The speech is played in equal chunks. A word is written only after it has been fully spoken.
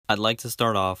I'd like to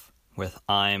start off with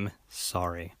I'm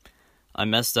sorry. I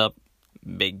messed up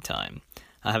big time.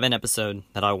 I have an episode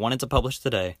that I wanted to publish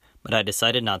today, but I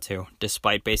decided not to,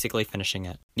 despite basically finishing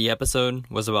it. The episode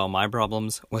was about my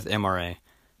problems with MRA,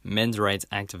 men's rights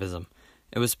activism.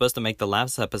 It was supposed to make the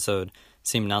last episode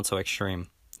seem not so extreme.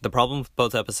 The problem with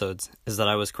both episodes is that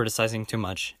I was criticizing too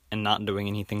much and not doing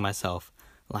anything myself,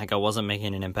 like I wasn't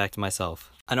making an impact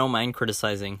myself. I don't mind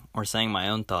criticizing or saying my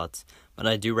own thoughts, but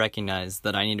I do recognize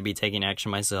that I need to be taking action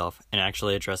myself and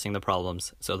actually addressing the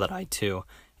problems so that I, too,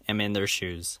 am in their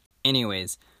shoes.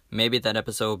 Anyways, maybe that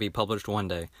episode will be published one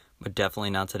day, but definitely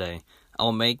not today. I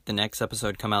will make the next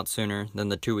episode come out sooner than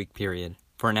the 2-week period.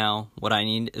 For now, what I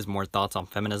need is more thoughts on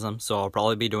feminism, so I'll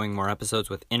probably be doing more episodes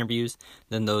with interviews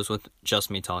than those with just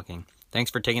me talking.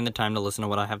 Thanks for taking the time to listen to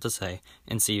what I have to say,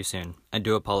 and see you soon. I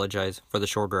do apologize for the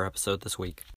shorter episode this week.